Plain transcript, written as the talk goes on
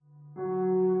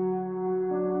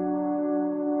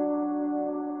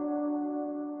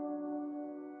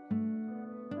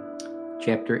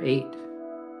Chapter 8.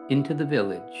 Into the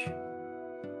Village.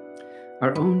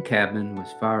 Our own cabin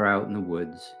was far out in the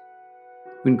woods.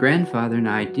 When Grandfather and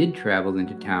I did travel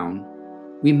into town,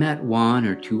 we met one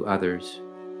or two others.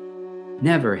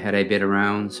 Never had I been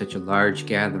around such a large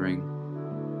gathering.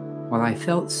 While I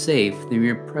felt safe, the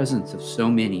mere presence of so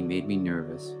many made me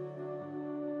nervous.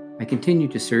 I continued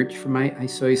to search for my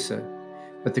Isoisa,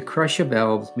 but the crush of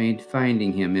elves made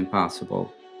finding him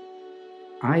impossible.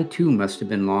 I too must have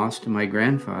been lost to my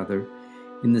grandfather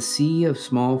in the sea of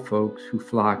small folks who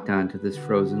flocked onto this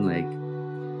frozen lake.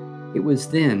 It was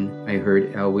then I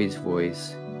heard Elway's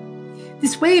voice.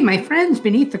 "This way, my friends,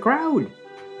 beneath the crowd,"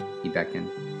 he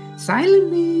beckoned.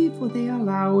 "Silently, for they are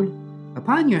loud.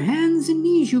 Upon your hands and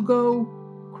knees you go,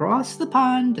 across the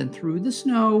pond and through the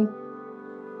snow."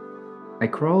 I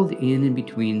crawled in and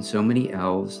between so many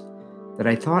elves that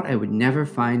I thought I would never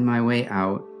find my way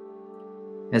out.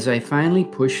 As I finally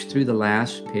pushed through the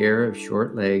last pair of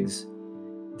short legs,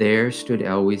 there stood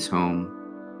Elway's home.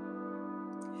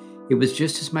 It was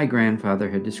just as my grandfather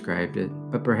had described it,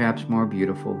 but perhaps more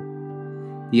beautiful.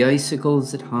 The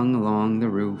icicles that hung along the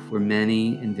roof were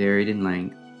many and varied in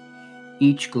length,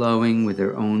 each glowing with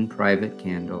their own private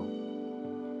candle.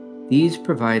 These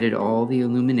provided all the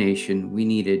illumination we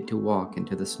needed to walk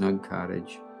into the snug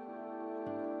cottage.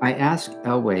 I asked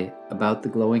Elway about the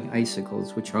glowing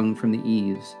icicles which hung from the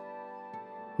eaves.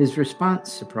 His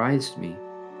response surprised me.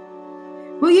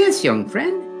 "Well, yes, young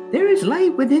friend, there is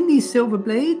light within these silver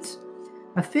blades.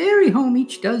 A fairy home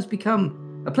each does become,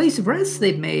 a place of rest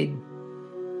they've made."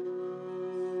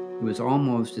 It was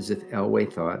almost as if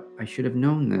Elway thought I should have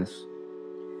known this.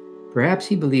 Perhaps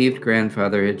he believed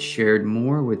Grandfather had shared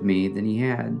more with me than he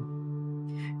had.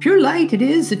 "Pure light it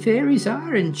is that fairies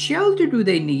are, and shelter do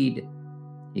they need,"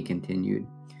 he continued.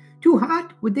 "Too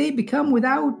hot would they become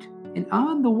without, and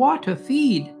on the water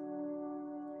feed."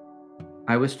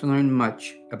 I was to learn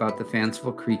much about the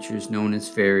fanciful creatures known as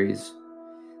fairies.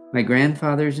 My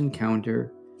grandfather's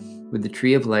encounter with the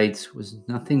Tree of Lights was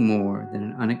nothing more than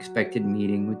an unexpected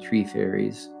meeting with tree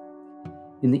fairies.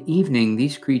 In the evening,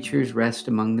 these creatures rest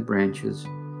among the branches,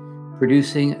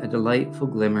 producing a delightful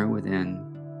glimmer within.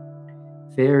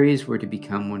 Fairies were to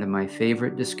become one of my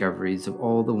favorite discoveries of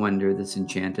all the wonder this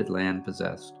enchanted land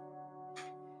possessed.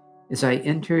 As I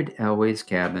entered Elway's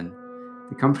cabin,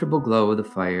 the comfortable glow of the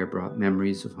fire brought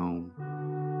memories of home.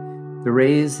 The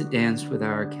rays that danced with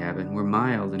our cabin were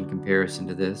mild in comparison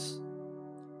to this.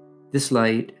 This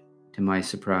light, to my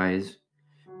surprise,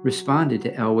 responded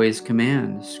to Elway's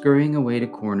command, scurrying away to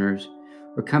corners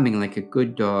or coming like a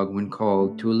good dog when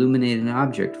called to illuminate an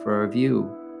object for our view.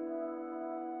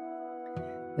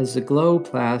 As the glow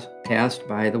passed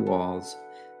by the walls,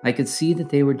 I could see that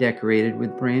they were decorated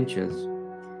with branches.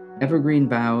 Evergreen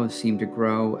boughs seemed to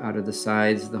grow out of the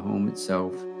sides of the home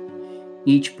itself.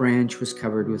 Each branch was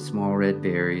covered with small red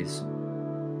berries.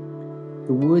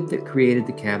 The wood that created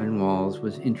the cabin walls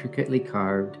was intricately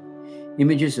carved.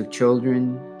 Images of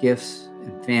children, gifts,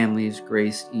 and families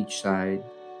graced each side.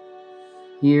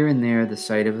 Here and there, the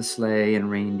sight of a sleigh and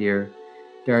reindeer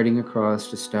darting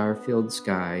across a star-filled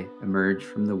sky emerged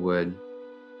from the wood.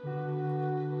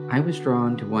 I was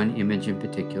drawn to one image in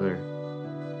particular.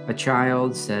 A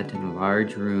child sat in a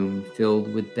large room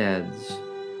filled with beds.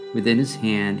 Within his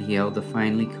hand, he held a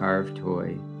finely carved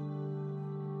toy.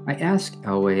 I asked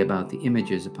Elway about the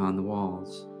images upon the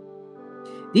walls.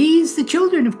 "These, the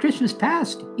children of Christmas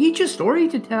past, each a story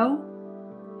to tell,"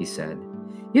 he said.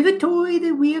 "If a toy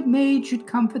that we have made should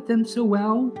comfort them so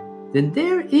well, then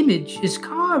their image is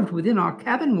carved within our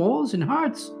cabin walls and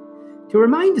hearts to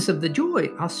remind us of the joy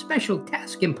our special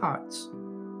task imparts."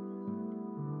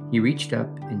 He reached up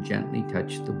and gently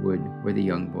touched the wood where the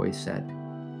young boy sat.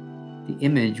 The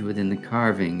image within the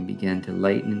carving began to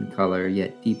lighten in color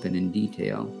yet deepen in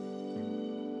detail.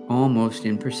 Almost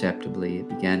imperceptibly, it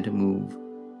began to move.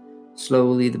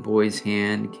 Slowly, the boy's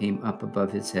hand came up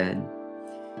above his head.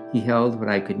 He held what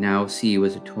I could now see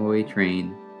was a toy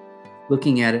train,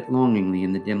 looking at it longingly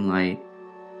in the dim light.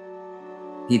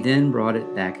 He then brought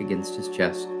it back against his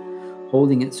chest,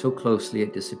 holding it so closely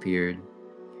it disappeared.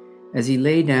 As he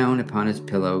lay down upon his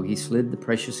pillow, he slid the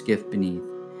precious gift beneath,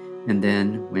 and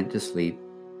then went to sleep.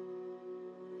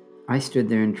 I stood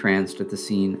there entranced at the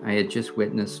scene I had just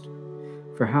witnessed.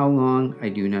 For how long, I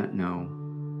do not know.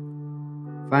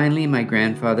 Finally, my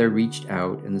grandfather reached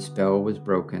out, and the spell was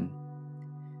broken.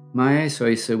 My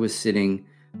Isoisa was sitting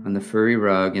on the furry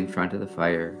rug in front of the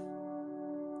fire.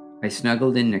 I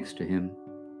snuggled in next to him.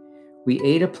 We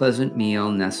ate a pleasant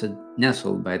meal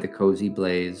nestled by the cozy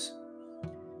blaze.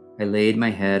 I laid my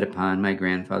head upon my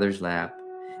grandfather's lap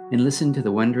and listened to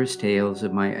the wondrous tales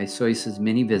of my Isoisa's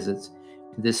many visits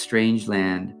to this strange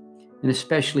land, and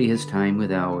especially his time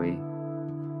with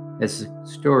Elwë. As the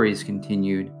stories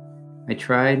continued, I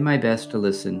tried my best to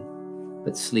listen,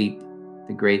 but sleep,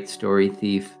 the great story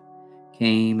thief,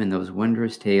 came, and those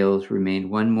wondrous tales remained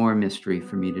one more mystery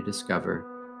for me to discover.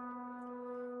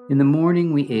 In the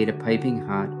morning, we ate a piping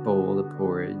hot bowl of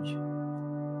porridge.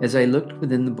 As I looked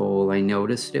within the bowl, I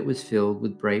noticed it was filled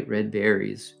with bright red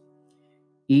berries.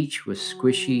 Each was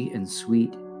squishy and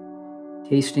sweet,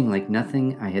 tasting like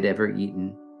nothing I had ever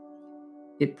eaten.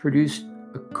 It produced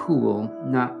a cool,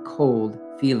 not cold,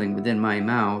 feeling within my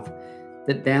mouth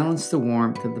that balanced the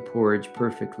warmth of the porridge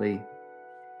perfectly.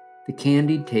 The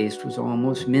candied taste was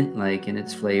almost mint-like in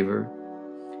its flavor.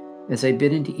 As I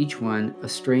bit into each one, a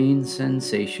strange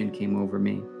sensation came over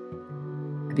me.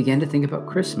 I began to think about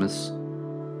Christmas.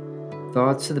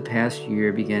 Thoughts of the past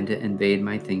year began to invade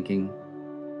my thinking.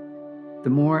 The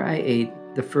more I ate,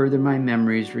 the further my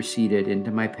memories receded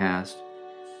into my past,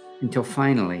 until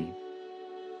finally,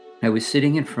 I was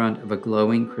sitting in front of a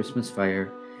glowing Christmas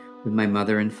fire with my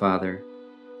mother and father.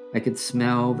 I could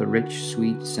smell the rich,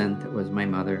 sweet scent that was my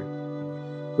mother.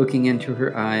 Looking into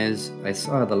her eyes, I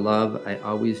saw the love I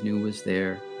always knew was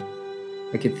there.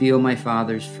 I could feel my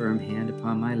father's firm hand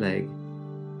upon my leg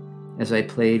as I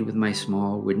played with my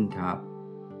small wooden top.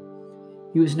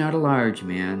 He was not a large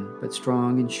man, but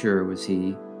strong and sure was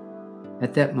he.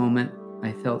 At that moment,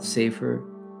 I felt safer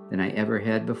than I ever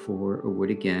had before or would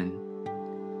again.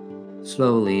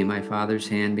 Slowly, my father's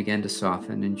hand began to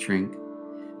soften and shrink.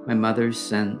 My mother's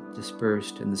scent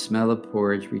dispersed, and the smell of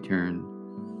porridge returned.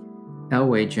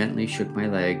 Elwë gently shook my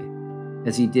leg.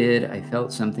 As he did, I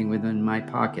felt something within my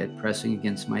pocket pressing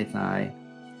against my thigh.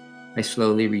 I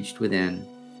slowly reached within.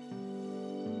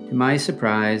 To my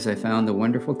surprise, I found the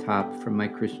wonderful top from my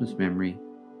Christmas memory.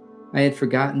 I had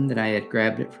forgotten that I had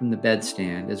grabbed it from the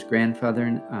bedstand as grandfather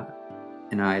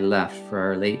and I left for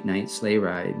our late-night sleigh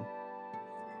ride.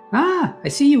 "Ah, I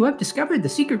see you have discovered the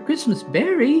secret Christmas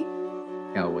berry,"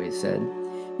 Elwë said.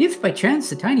 "If by chance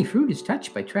the tiny fruit is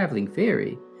touched by traveling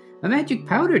fairy, a magic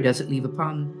powder does it leave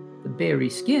upon the berry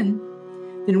skin.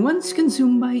 Then once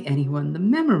consumed by anyone, the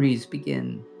memories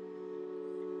begin."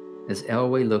 As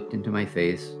Elwë looked into my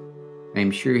face, I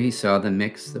am sure he saw the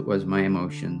mix that was my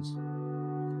emotions.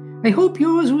 "I hope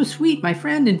yours was sweet, my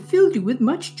friend, and filled you with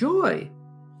much joy,"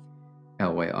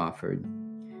 Elwë offered.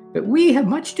 "But we have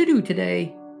much to do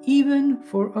today, even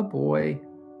for a boy."